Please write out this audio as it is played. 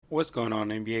What's going on,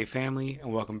 NBA family,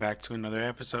 and welcome back to another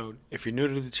episode. If you're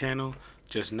new to the channel,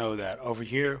 just know that over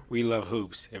here we love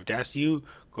hoops. If that's you,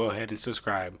 go ahead and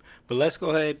subscribe. But let's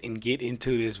go ahead and get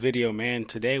into this video, man.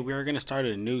 Today we are going to start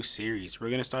a new series. We're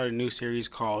going to start a new series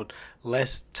called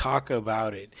Let's Talk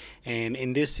About It. And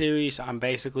in this series, I'm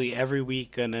basically every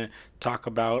week going to talk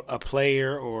about a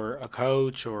player or a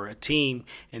coach or a team.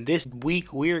 And this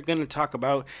week we are going to talk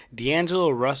about D'Angelo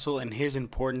Russell and his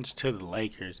importance to the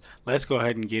Lakers. Let's go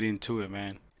ahead and get into it,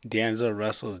 man. D'Angelo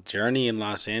Russell's journey in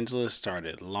Los Angeles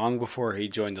started long before he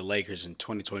joined the Lakers in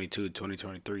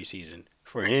 2022-2023 season.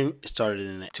 For him, it started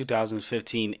in the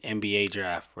 2015 NBA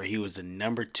draft, where he was the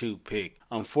number 2 pick.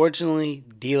 Unfortunately,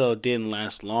 D'Lo didn't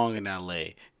last long in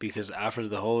LA because after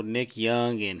the whole Nick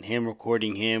Young and him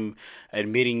recording him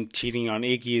admitting cheating on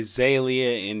Iggy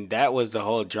Azalea, and that was the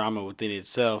whole drama within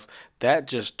itself, that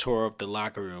just tore up the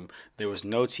locker room. There was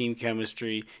no team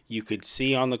chemistry. You could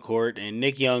see on the court, and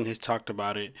Nick Young has talked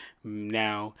about it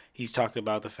now. He's talked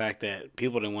about the fact that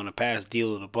people didn't want to pass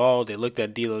D'Lo the ball. They looked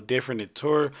at D'Lo different. It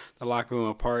tore the locker room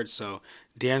apart. So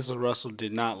D'Angelo Russell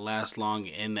did not last long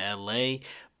in LA.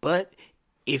 But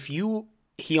if you,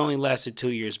 he only lasted 2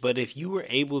 years. But if you were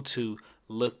able to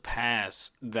look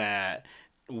past that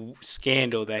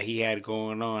scandal that he had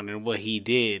going on and what he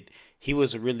did, he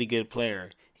was a really good player.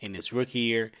 In his rookie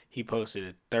year, he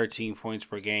posted 13 points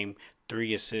per game,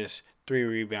 3 assists, 3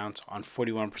 rebounds on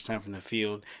 41% from the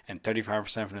field and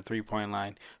 35% from the three-point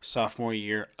line. Sophomore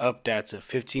year, up that to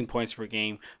 15 points per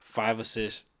game, 5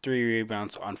 assists, 3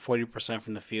 rebounds on 40%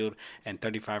 from the field and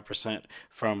 35%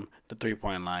 from the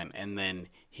three-point line. And then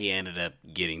he ended up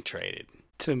getting traded.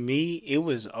 To me, it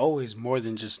was always more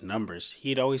than just numbers.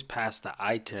 He'd always pass the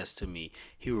eye test to me.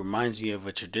 He reminds me of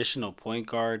a traditional point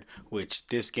guard, which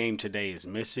this game today is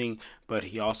missing, but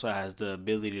he also has the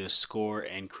ability to score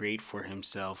and create for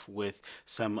himself with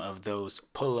some of those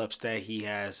pull-ups that he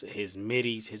has, his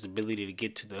middies, his ability to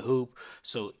get to the hoop.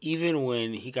 So even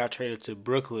when he got traded to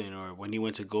Brooklyn, or when he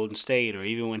went to Golden State, or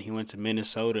even when he went to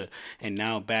Minnesota and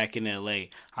now back in LA,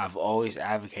 I've always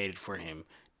advocated for him.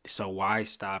 So why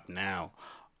stop now?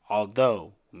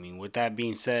 Although, with that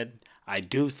being said, I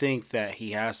do think that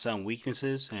he has some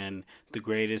weaknesses, and the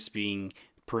greatest being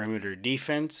perimeter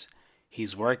defense.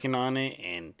 He's working on it,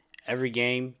 and every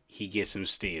game he gets some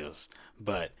steals.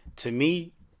 But to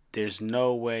me, there's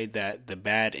no way that the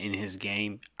bad in his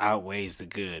game outweighs the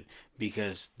good,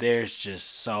 because there's just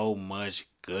so much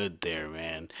good there,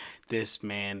 man. This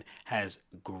man has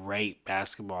great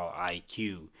basketball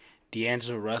IQ.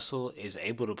 D'Angelo Russell is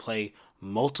able to play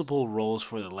multiple roles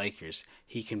for the Lakers.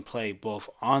 He can play both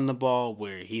on the ball,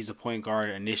 where he's a point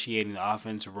guard initiating the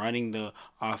offense, running the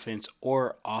offense,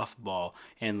 or off ball,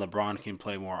 and LeBron can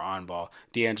play more on ball.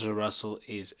 D'Angelo Russell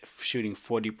is shooting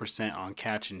 40% on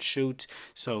catch and shoot,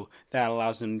 so that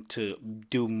allows him to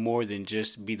do more than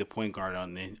just be the point guard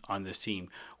on this team.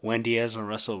 When D'Angelo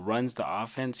Russell runs the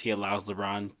offense, he allows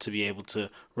LeBron to be able to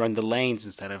run the lanes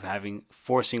instead of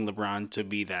forcing LeBron to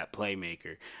be that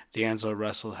playmaker. D'Angelo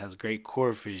Russell has great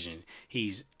court vision.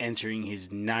 He's entering his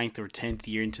 9th or 10th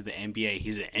year into the NBA.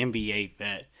 He's an NBA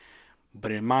vet.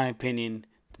 But in my opinion,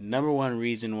 the number one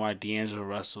reason why D'Angelo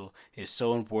Russell is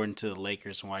so important to the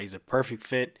Lakers and why he's a perfect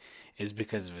fit is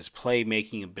because of his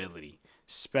playmaking ability,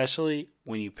 especially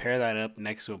when you pair that up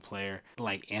next to a player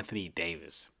like Anthony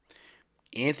Davis.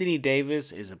 Anthony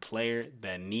Davis is a player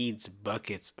that needs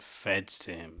buckets fed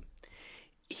to him.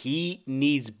 He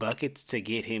needs buckets to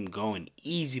get him going,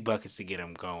 easy buckets to get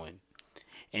him going.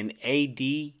 And AD,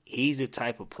 he's the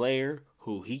type of player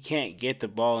who he can't get the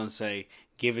ball and say,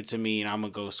 give it to me and I'm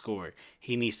going to go score.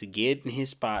 He needs to get in his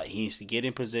spot, he needs to get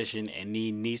in position, and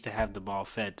he needs to have the ball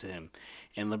fed to him.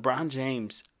 And LeBron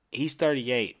James, he's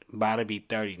 38, about to be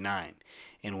 39.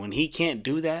 And when he can't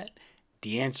do that,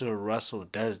 D'Angelo Russell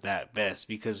does that best,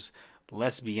 because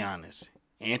let's be honest,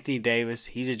 Anthony Davis,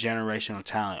 he's a generational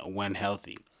talent when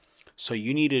healthy. So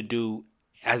you need to do,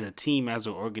 as a team, as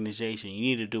an organization, you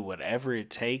need to do whatever it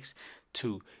takes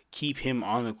to keep him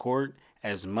on the court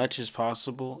as much as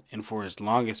possible and for as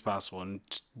long as possible. And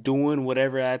doing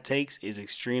whatever that takes is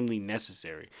extremely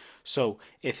necessary. So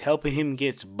if helping him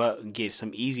get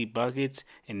some easy buckets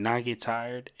and not get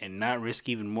tired and not risk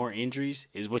even more injuries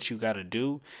is what you got to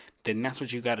do, then that's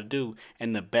what you got to do.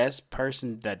 And the best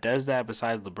person that does that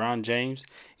besides LeBron James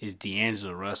is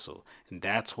D'Angelo Russell. And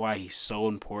that's why he's so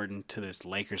important to this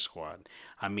Lakers squad.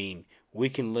 We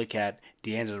can look at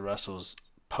D'Angelo Russell's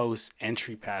post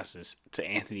entry passes to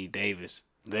Anthony Davis.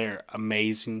 They're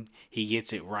amazing. He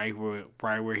gets it right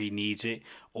where he needs it.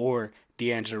 Or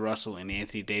D'Angelo Russell and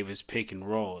Anthony Davis pick and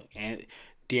roll. And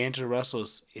D'Angelo Russell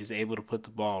is able to put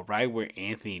the ball right where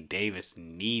Anthony Davis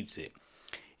needs it.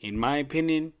 In my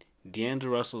opinion,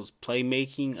 D'Angelo Russell's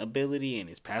playmaking ability and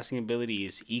his passing ability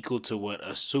is equal to what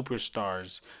a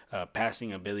superstar's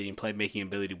passing ability and playmaking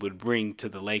ability would bring to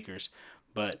the Lakers.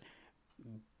 But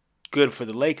good for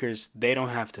the Lakers, they don't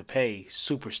have to pay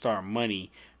superstar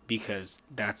money because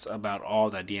that's about all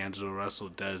that D'Angelo Russell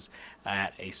does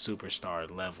at a superstar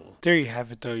level. There you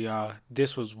have it, though, y'all.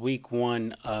 This was week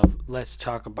 1 of Let's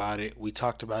Talk About It. We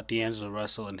talked about D'Angelo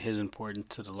Russell and his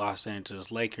importance to the Los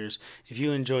Angeles Lakers. If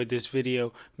you enjoyed this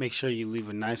video, make sure you leave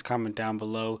a nice comment down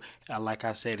below. Like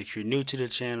I said, if you're new to the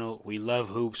channel, we love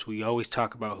hoops. We always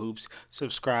talk about hoops.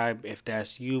 Subscribe if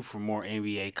that's you for more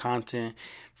NBA content.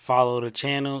 Follow the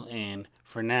channel, and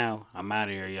for now, I'm out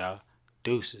of here, y'all.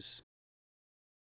 Deuces.